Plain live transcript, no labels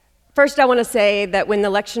First, I want to say that when the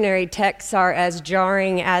lectionary texts are as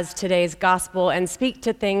jarring as today's gospel and speak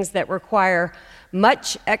to things that require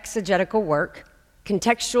much exegetical work,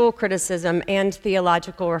 contextual criticism, and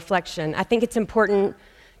theological reflection, I think it's important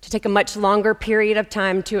to take a much longer period of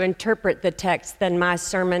time to interpret the text than my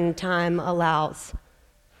sermon time allows.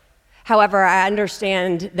 However, I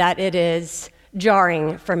understand that it is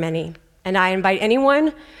jarring for many, and I invite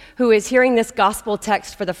anyone who is hearing this gospel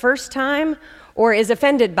text for the first time or is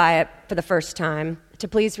offended by it for the first time to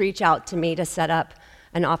please reach out to me to set up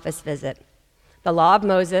an office visit. The law of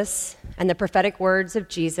Moses and the prophetic words of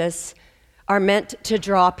Jesus are meant to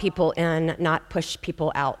draw people in, not push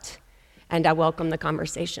people out, and I welcome the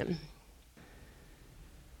conversation.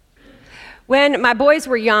 When my boys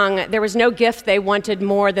were young, there was no gift they wanted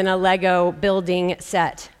more than a Lego building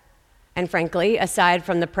set. And frankly, aside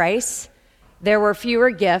from the price, there were fewer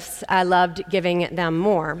gifts I loved giving them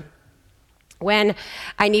more. When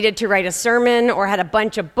I needed to write a sermon or had a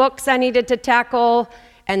bunch of books I needed to tackle,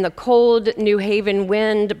 and the cold New Haven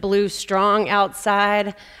wind blew strong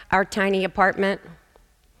outside our tiny apartment,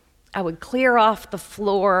 I would clear off the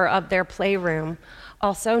floor of their playroom,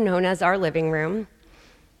 also known as our living room,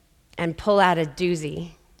 and pull out a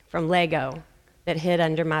doozy from Lego that hid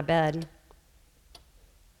under my bed.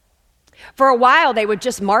 For a while, they would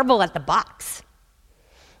just marvel at the box,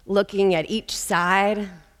 looking at each side,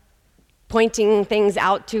 pointing things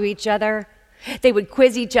out to each other. They would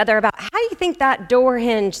quiz each other about, how do you think that door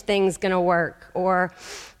hinge thing's gonna work? Or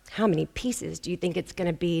how many pieces do you think it's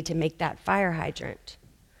gonna be to make that fire hydrant?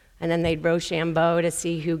 And then they'd Rochambeau to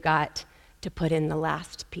see who got to put in the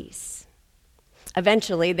last piece.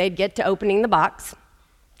 Eventually, they'd get to opening the box,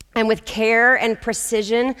 and with care and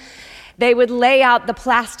precision, they would lay out the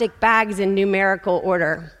plastic bags in numerical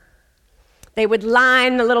order. They would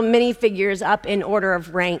line the little minifigures up in order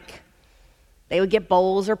of rank. They would get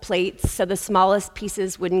bowls or plates so the smallest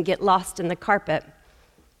pieces wouldn't get lost in the carpet.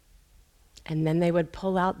 And then they would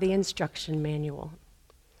pull out the instruction manual,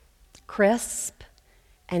 crisp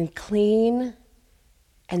and clean,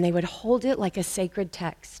 and they would hold it like a sacred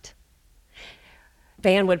text.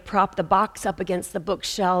 Van would prop the box up against the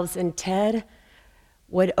bookshelves, and Ted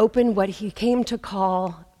would open what he came to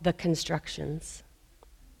call the constructions.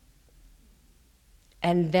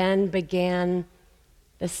 And then began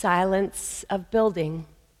the silence of building,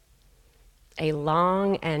 a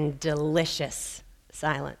long and delicious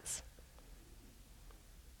silence.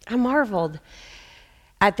 I marveled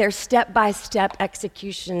at their step-by-step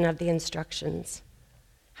execution of the instructions,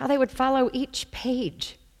 how they would follow each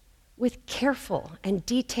page with careful and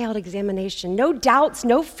detailed examination. No doubts,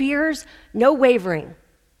 no fears, no wavering.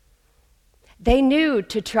 They knew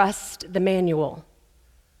to trust the manual,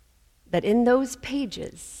 that in those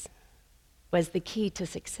pages was the key to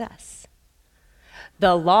success.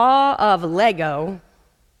 The law of Lego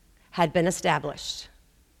had been established.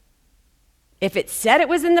 If it said it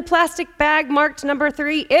was in the plastic bag marked number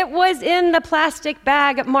 3, it was in the plastic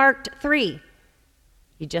bag marked 3.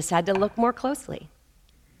 You just had to look more closely.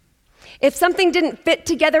 If something didn't fit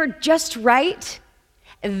together just right,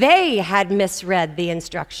 they had misread the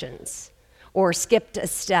instructions or skipped a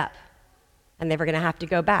step, and they were going to have to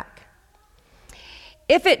go back.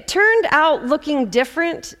 If it turned out looking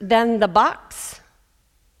different than the box,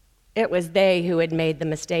 it was they who had made the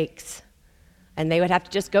mistakes, and they would have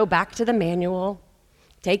to just go back to the manual,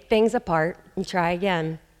 take things apart, and try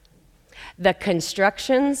again. The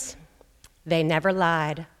constructions, they never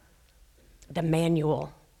lied. The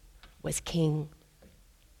manual was king.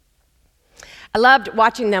 I loved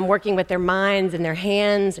watching them working with their minds and their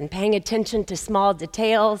hands and paying attention to small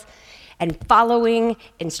details and following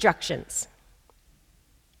instructions,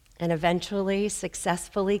 and eventually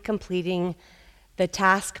successfully completing the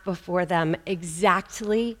task before them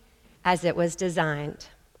exactly as it was designed,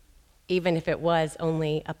 even if it was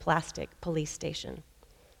only a plastic police station.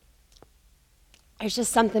 There's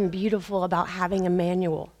just something beautiful about having a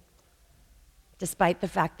manual, despite the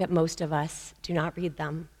fact that most of us do not read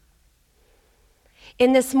them.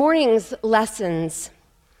 In this morning's lessons,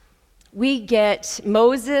 we get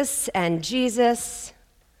Moses and Jesus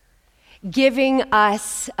giving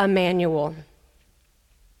us a manual.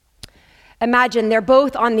 Imagine they're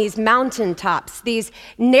both on these mountaintops, these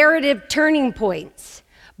narrative turning points,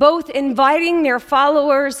 both inviting their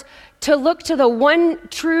followers to look to the one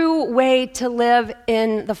true way to live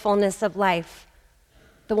in the fullness of life,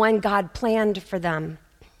 the one God planned for them.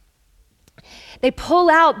 They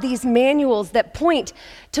pull out these manuals that point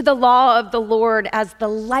to the law of the Lord as the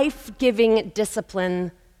life-giving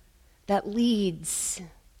discipline that leads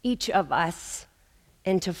each of us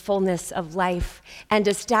into fullness of life and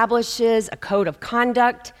establishes a code of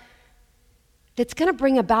conduct that's going to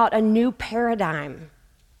bring about a new paradigm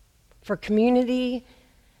for community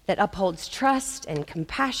that upholds trust and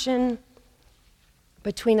compassion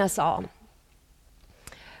between us all.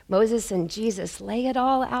 Moses and Jesus lay it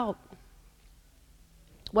all out.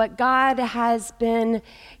 What God has been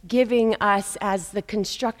giving us as the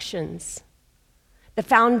constructions, the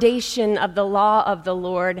foundation of the law of the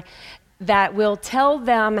Lord that will tell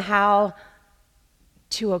them how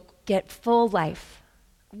to get full life,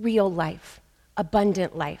 real life,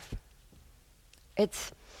 abundant life.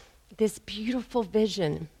 It's this beautiful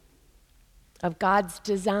vision of God's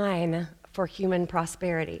design for human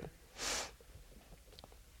prosperity.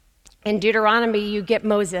 In Deuteronomy, you get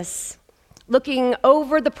Moses looking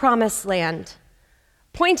over the promised land,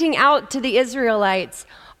 pointing out to the Israelites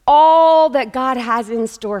all that God has in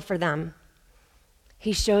store for them.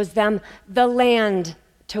 He shows them the land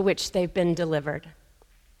to which they've been delivered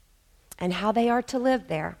and how they are to live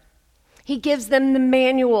there. He gives them the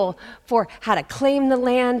manual for how to claim the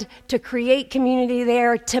land, to create community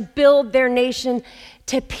there, to build their nation,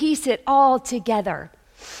 to piece it all together.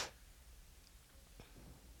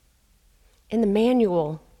 In the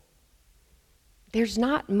manual, there's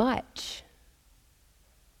not much.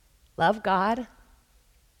 Love God,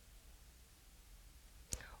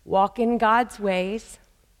 walk in God's ways,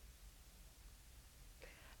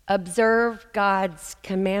 observe God's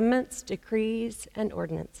commandments, decrees, and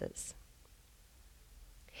ordinances.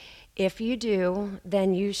 If you do,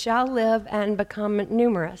 then you shall live and become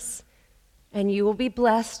numerous, and you will be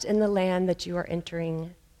blessed in the land that you are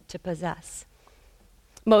entering to possess.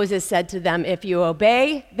 Moses said to them, if you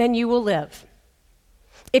obey, then you will live.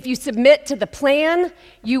 If you submit to the plan,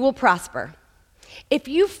 you will prosper. If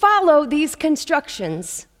you follow these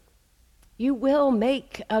constructions, you will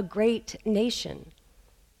make a great nation.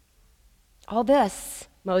 All this,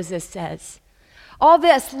 Moses says, all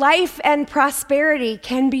this life and prosperity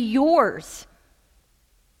can be yours.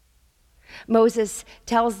 Moses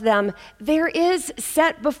tells them, there is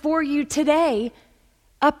set before you today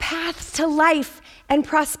a path to life and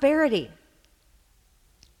prosperity,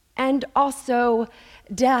 and also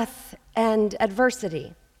death and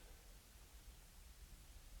adversity.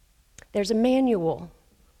 There's a manual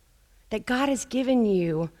that God has given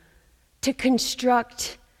you to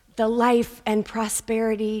construct the life and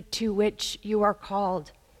prosperity to which you are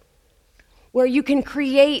called, where you can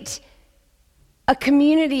create a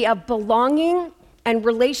community of belonging and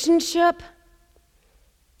relationship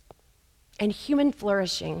and human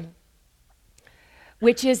flourishing,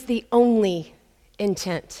 which is the only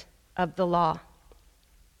intent of the law.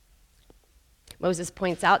 Moses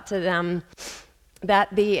points out to them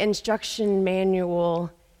that the instruction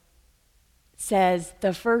manual says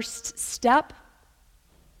the first step,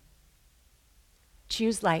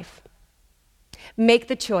 choose life. Make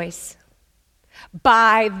the choice.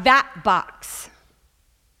 Buy that box,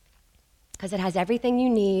 because it has everything you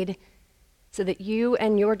need so that you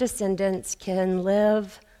and your descendants can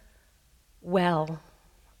live well,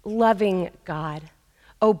 loving God,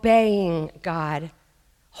 obeying God,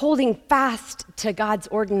 holding fast to God's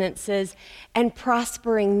ordinances, and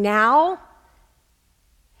prospering now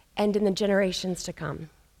and in the generations to come.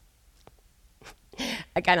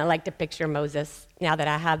 I kind of like to picture Moses now that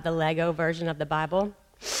I have the Lego version of the Bible.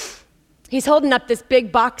 He's holding up this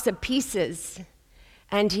big box of pieces,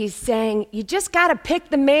 and he's saying, you just got to pick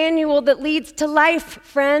the manual that leads to life,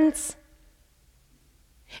 friends.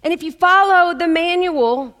 And if you follow the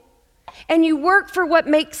manual and you work for what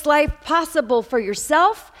makes life possible for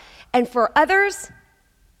yourself and for others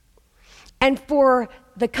and for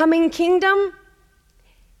the coming kingdom,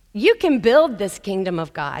 you can build this kingdom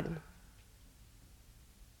of God.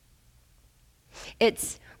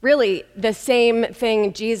 It's really the same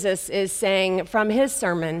thing Jesus is saying from his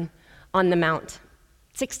Sermon on the Mount,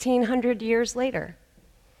 1,600 years later.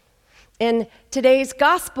 In today's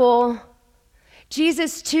gospel,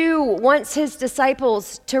 Jesus too wants his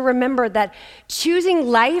disciples to remember that choosing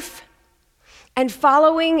life and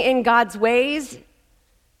following in God's ways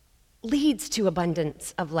leads to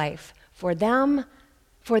abundance of life for them,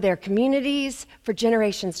 for their communities, for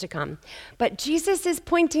generations to come. But Jesus is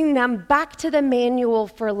pointing them back to the manual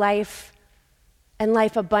for life and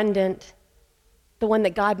life abundant, the one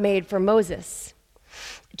that God made for Moses.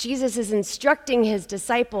 Jesus is instructing his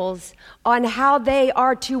disciples on how they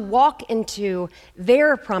are to walk into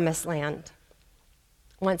their promised land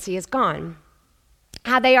once he is gone,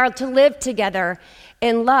 how they are to live together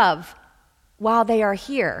in love while they are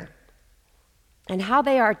here, and how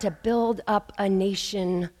they are to build up a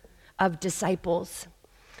nation of disciples,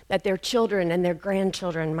 that their children and their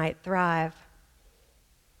grandchildren might thrive.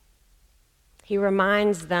 He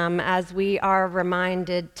reminds them, as we are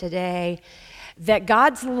reminded today, that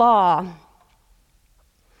God's law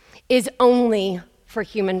is only for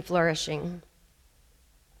human flourishing.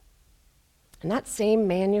 And that same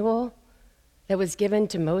manual that was given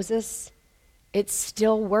to Moses, it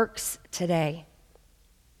still works today.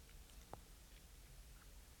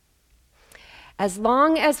 As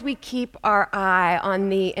long as we keep our eye on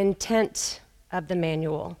the intent of the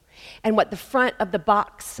manual and what the front of the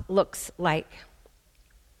box looks like,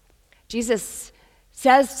 Jesus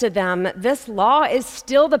says to them, this law is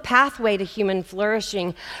still the pathway to human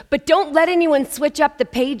flourishing, but don't let anyone switch up the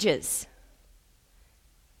pages.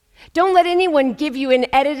 Don't let anyone give you an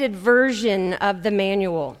edited version of the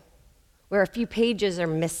manual where a few pages are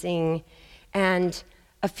missing and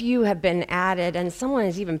a few have been added and someone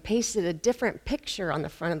has even pasted a different picture on the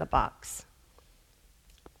front of the box.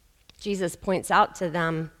 Jesus points out to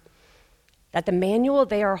them that the manual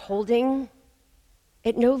they are holding,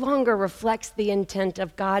 it no longer reflects the intent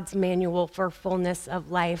of God's manual for fullness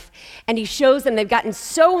of life. And he shows them they've gotten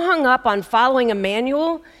so hung up on following a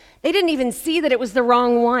manual, they didn't even see that it was the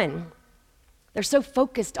wrong one. They're so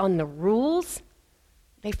focused on the rules,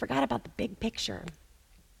 they forgot about the big picture.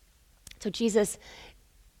 So Jesus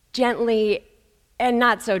gently and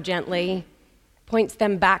not so gently points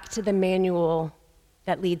them back to the manual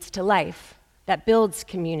that leads to life, that builds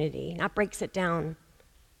community, not breaks it down.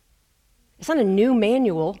 It's not a new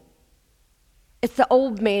manual. It's the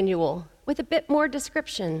old manual with a bit more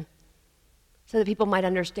description so that people might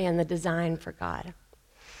understand the design for God.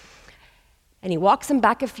 And he walks them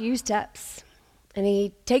back a few steps, and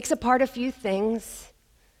he takes apart a few things,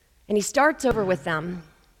 and he starts over with them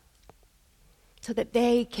so that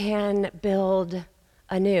they can build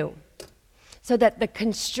anew, so that the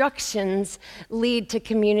constructions lead to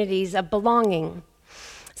communities of belonging,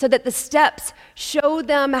 so that the steps show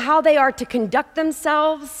them how they are to conduct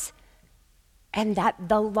themselves, and that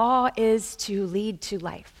the law is to lead to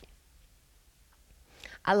life.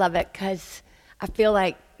 I love it because I feel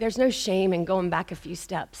like there's no shame in going back a few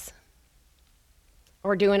steps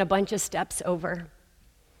or doing a bunch of steps over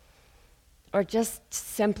or just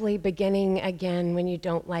simply beginning again when you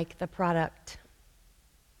don't like the product.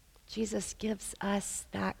 Jesus gives us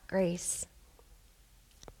that grace.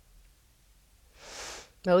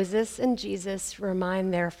 Moses and Jesus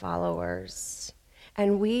remind their followers,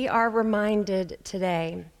 and we are reminded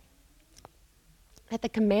today that the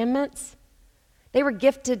commandments, they were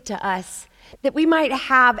gifted to us that we might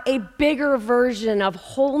have a bigger version of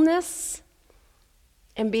wholeness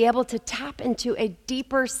and be able to tap into a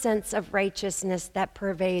deeper sense of righteousness that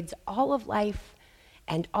pervades all of life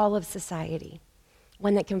and all of society,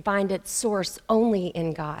 one that can find its source only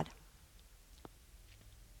in God.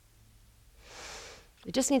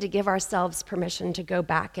 We just need to give ourselves permission to go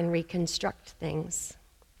back and reconstruct things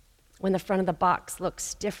when the front of the box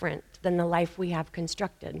looks different than the life we have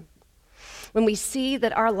constructed. When we see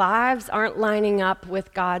that our lives aren't lining up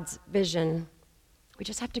with God's vision, we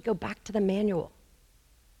just have to go back to the manual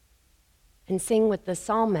and sing with the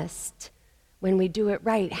psalmist when we do it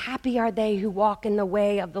right. Happy are they who walk in the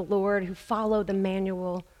way of the Lord, who follow the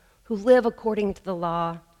manual, who live according to the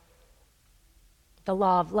law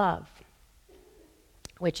of love,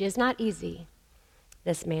 which is not easy,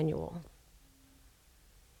 this manual.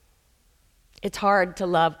 It's hard to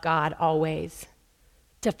love God always,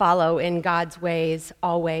 to follow in God's ways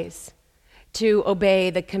always, to obey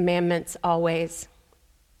the commandments always.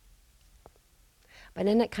 But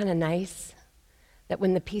isn't it kind of nice that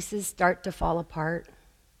when the pieces start to fall apart,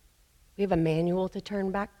 we have a manual to turn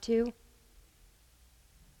back to?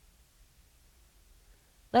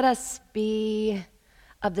 Let us be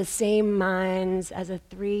of the same minds as a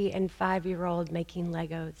 3- and 5-year-old making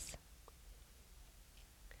Legos.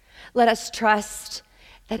 Let us trust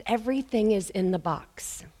that everything is in the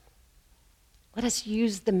box. Let us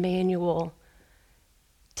use the manual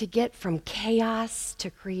to get from chaos to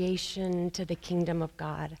creation to the kingdom of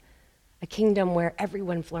God, a kingdom where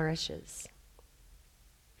everyone flourishes.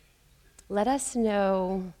 Let us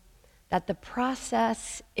know that the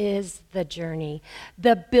process is the journey.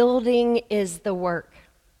 The building is the work.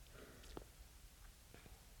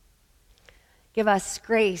 Give us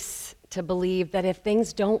grace to believe that if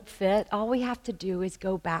things don't fit, all we have to do is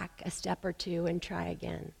go back a step or two and try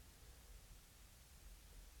again.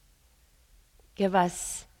 Give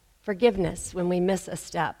us forgiveness when we miss a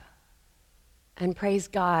step, and praise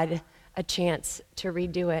God, a chance to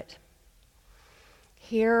redo it.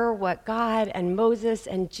 Hear what God and Moses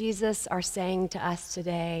and Jesus are saying to us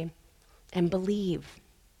today, and believe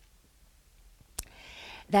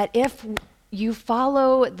that if you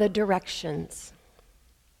follow the directions,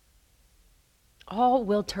 all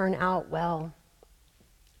will turn out well.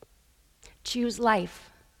 Choose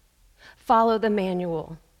life. Follow the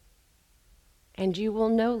manual, and you will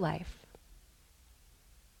know life.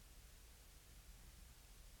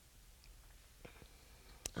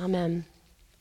 Amen.